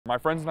My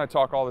friends and I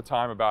talk all the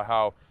time about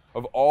how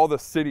of all the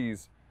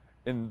cities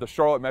in the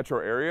Charlotte metro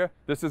area,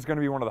 this is going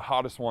to be one of the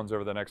hottest ones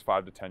over the next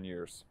 5 to 10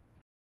 years.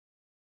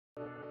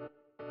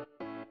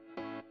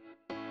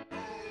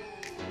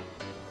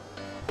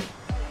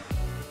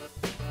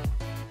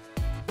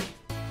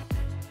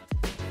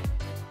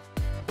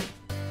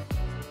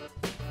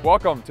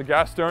 Welcome to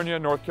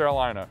Gastonia, North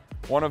Carolina,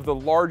 one of the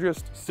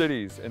largest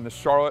cities in the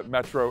Charlotte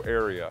metro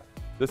area.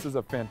 This is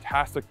a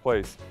fantastic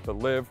place to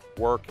live,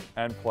 work,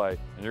 and play,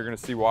 and you're going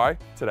to see why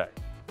today.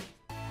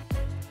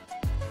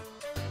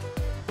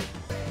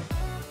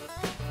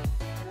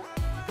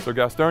 So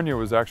Gastonia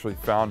was actually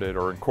founded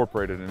or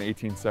incorporated in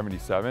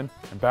 1877,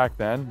 and back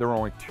then there were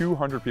only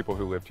 200 people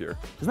who lived here.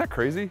 Isn't that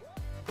crazy?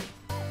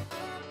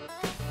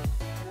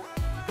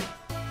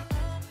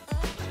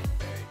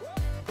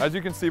 As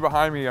you can see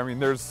behind me,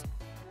 there's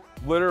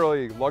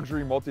literally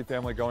luxury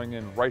multifamily going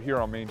in right here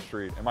on Main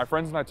Street. And my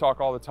friends and I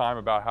talk all the time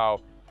about how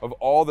of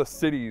all the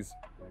cities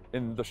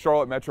in the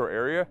Charlotte metro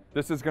area,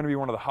 this is going to be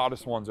one of the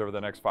hottest ones over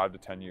the next 5 to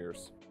 10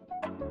 years.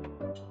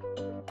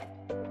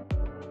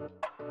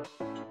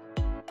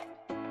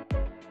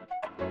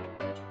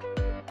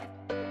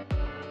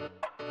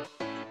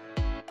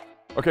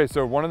 Okay,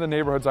 so one of the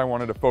neighborhoods I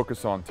wanted to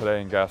focus on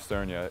today in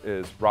Gastonia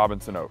is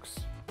Robinson Oaks,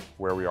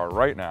 where we are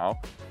right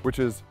now, which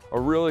is a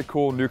really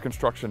cool new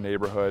construction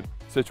neighborhood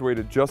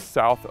situated just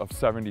south of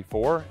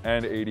 74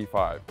 and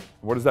 85.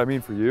 What does that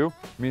mean for you?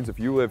 It means if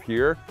you live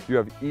here, you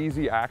have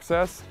easy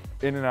access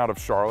in and out of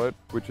Charlotte,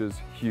 which is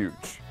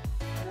huge.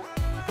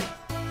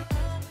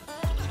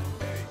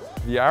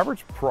 The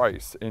average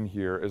price in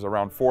here is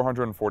around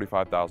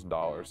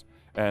 $445,000,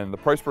 and the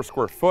price per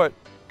square foot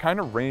kind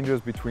of ranges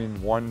between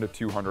 $100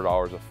 to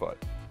 $200 a foot,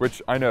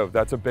 which I know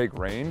that's a big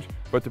range,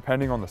 but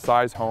depending on the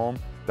size home,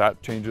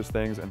 that changes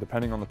things, and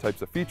depending on the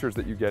types of features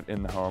that you get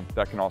in the home,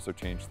 that can also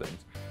change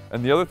things.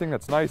 And the other thing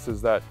that's nice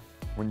is that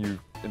when you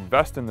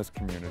invest in this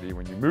community,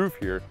 when you move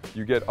here,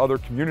 you get other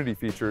community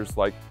features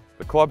like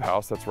the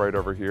clubhouse that's right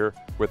over here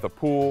with a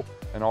pool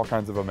and all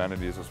kinds of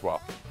amenities as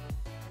well.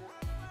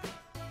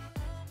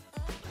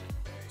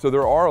 So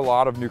there are a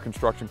lot of new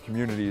construction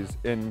communities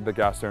in the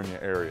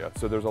Gastonia area.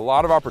 So there's a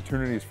lot of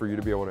opportunities for you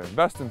to be able to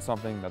invest in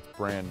something that's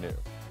brand new.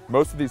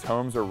 Most of these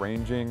homes are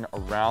ranging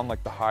around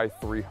like the high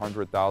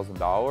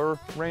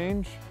 $300,000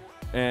 range,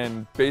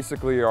 and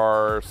basically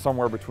are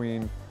somewhere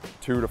between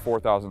 2,000 to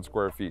 4,000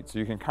 square feet. So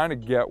you can kind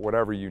of get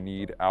whatever you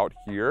need out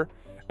here,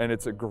 and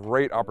it's a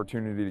great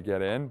opportunity to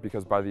get in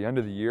because by the end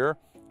of the year,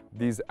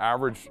 the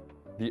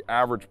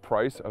average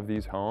price of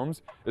these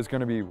homes is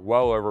going to be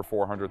well over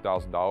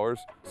 $400,000.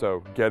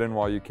 So get in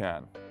while you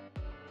can.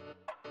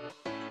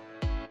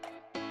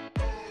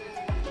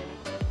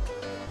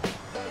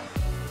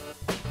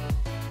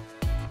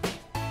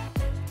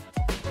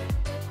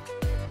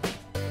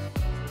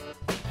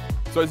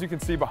 So as you can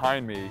see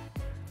behind me,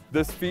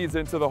 this feeds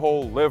into the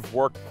whole live,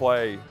 work,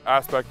 play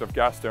aspect of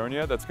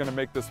Gastonia that's going to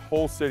make this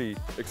whole city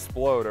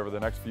explode over the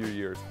next few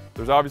years.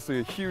 There's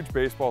obviously a huge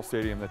baseball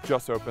stadium that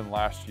just opened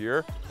last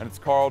year, and it's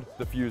called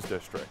the Fuse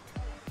District.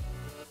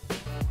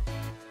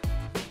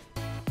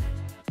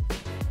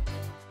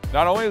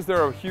 Not only is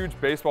there a huge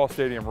baseball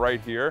stadium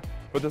right here,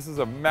 but this is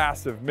a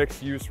massive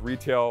mixed-use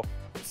retail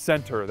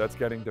center that's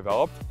getting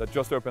developed that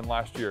just opened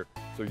last year.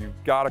 So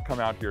you've got to come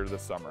out here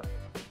this summer.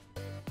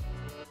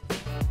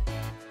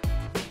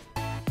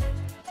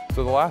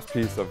 So the last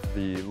piece of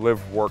the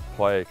live, work,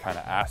 play kind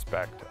of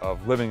aspect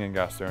of living in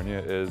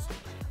Gastonia is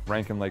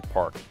Rankin Lake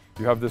Park.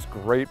 You have this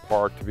great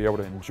park to be able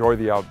to enjoy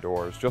the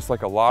outdoors, just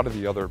like a lot of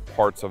the other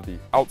parts of the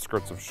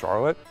outskirts of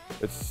Charlotte.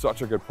 It's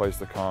such a good place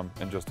to come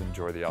and just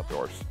enjoy the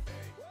outdoors.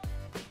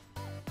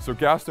 So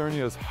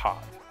Gastonia is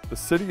hot. The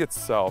city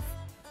itself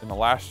in the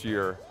last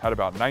year had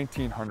about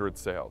 1,900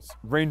 sales,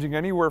 ranging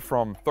anywhere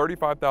from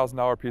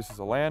 $35,000 pieces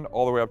of land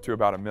all the way up to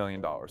about $1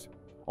 million.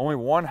 Only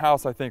one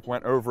house, I think,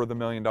 went over the $1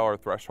 million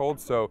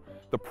threshold, so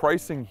the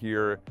pricing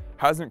here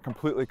hasn't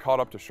completely caught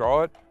up to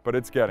Charlotte, but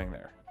it's getting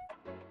there.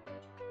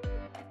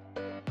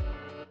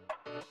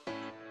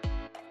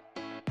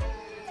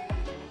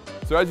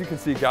 So as you can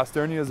see,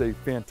 Gastonia is a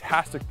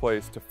fantastic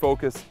place to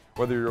focus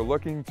whether you're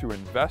looking to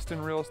invest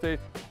in real estate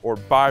or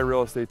buy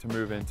real estate to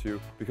move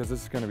into, because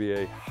this is going to be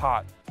a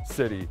hot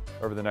city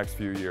over the next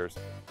few years.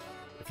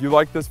 If you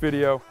like this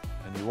video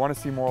and you want to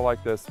see more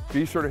like this,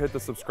 be sure to hit the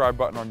subscribe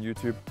button on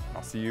YouTube, and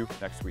I'll see you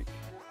next week.